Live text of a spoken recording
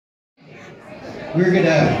we're going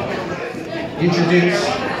to introduce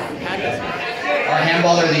our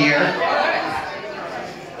Handballer of the Year.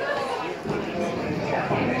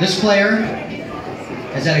 This player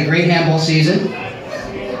has had a great handball season.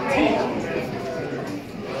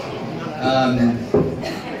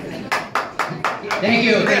 Thank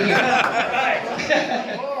you. Okay.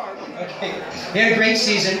 He had a great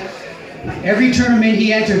season. Every tournament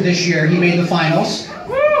he entered this year, he made the finals.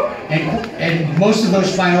 And most of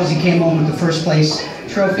those finals, he came home with the first place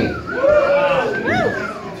trophy.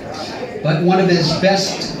 But one of his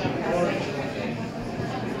best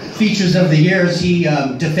features of the year is he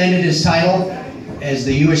defended his title as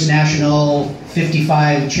the U.S. National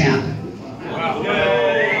 55 champ.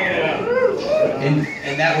 And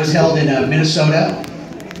that was held in Minnesota.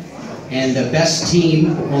 And the best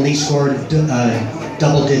team only scored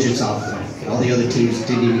double digits off of them. All the other teams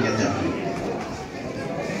didn't even get that.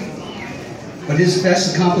 But his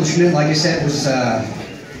best accomplishment, like I said, was, I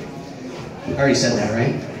already said that,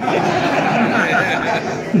 right?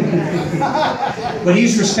 But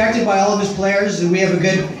he's respected by all of his players, and we have a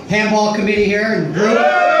good handball committee here and group,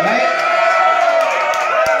 right?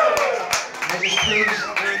 That just proves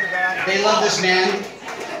they love this man.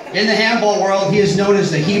 In the handball world, he is known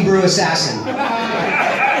as the Hebrew assassin.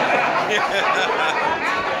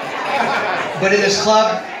 But in this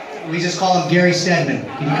club, we just call him Gary Stedman.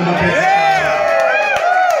 Can you come up here?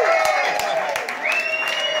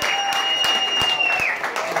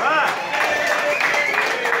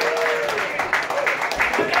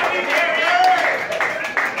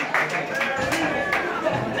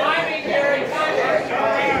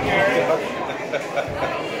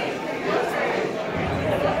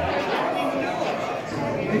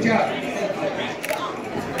 Good job.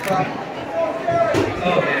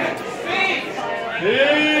 Oh man.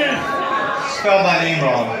 Spelled my name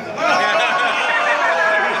wrong.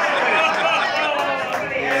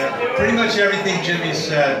 Yeah, pretty much everything Jimmy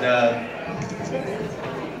said.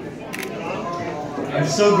 I'm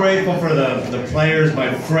so grateful for the players,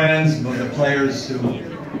 my friends, the players who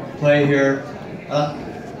play here.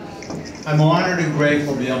 I'm honored and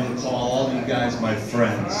grateful to be able to call all of you guys my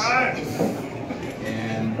friends.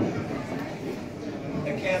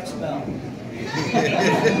 I can't spell.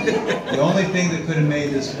 The only thing that could have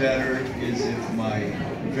made this better is if my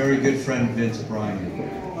very good friend Vince Bryan could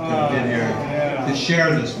have been here to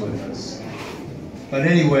share this with us. But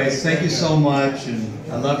anyways, thank you so much, and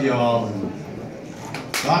I love you all, and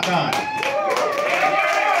rock on.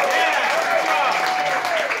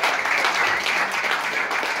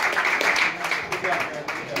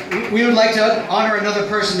 We would like to honor another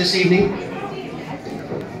person this evening.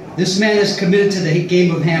 This man is committed to the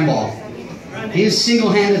game of handball. He is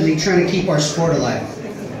single-handedly trying to keep our sport alive.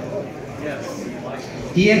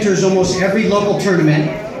 He enters almost every local tournament.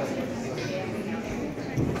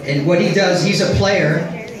 And what he does, he's a player,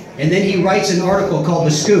 and then he writes an article called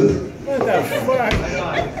The Scoop. What the fuck?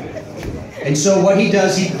 And so what he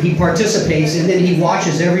does, he participates, and then he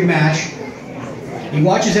watches every match. He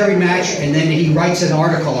watches every match, and then he writes an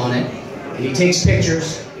article on it, and he takes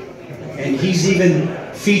pictures, and he's even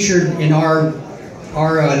featured in our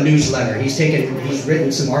newsletter. He's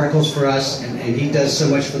written some articles for us, and he does so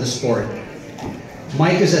much for the sport.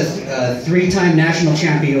 Mike is a three-time national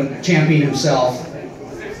champion himself.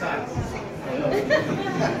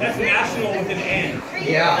 That's national with an N.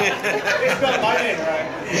 Yeah. They spelled my name right.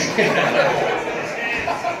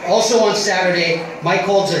 Also on Saturday, Mike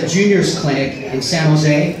holds a juniors clinic in San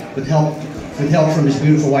Jose with help from his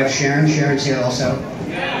beautiful wife Sharon. Sharon's here also.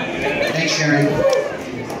 Thanks, Sharon.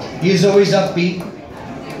 He is always upbeat,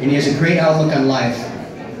 and he has a great outlook on life.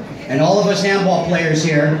 And all of us handball players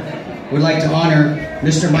here would like to honor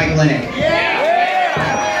Mr. Mike Lennick.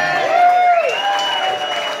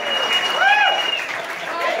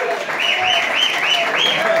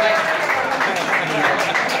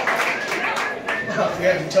 We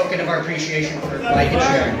have a token of our appreciation for Mike and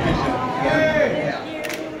Sharon. Yeah.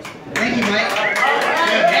 Thank you, Mike.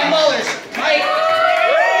 Handballers, Mike.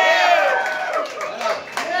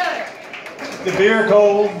 The beer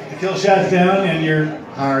cold, the kill shot's down, and you're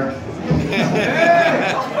hard.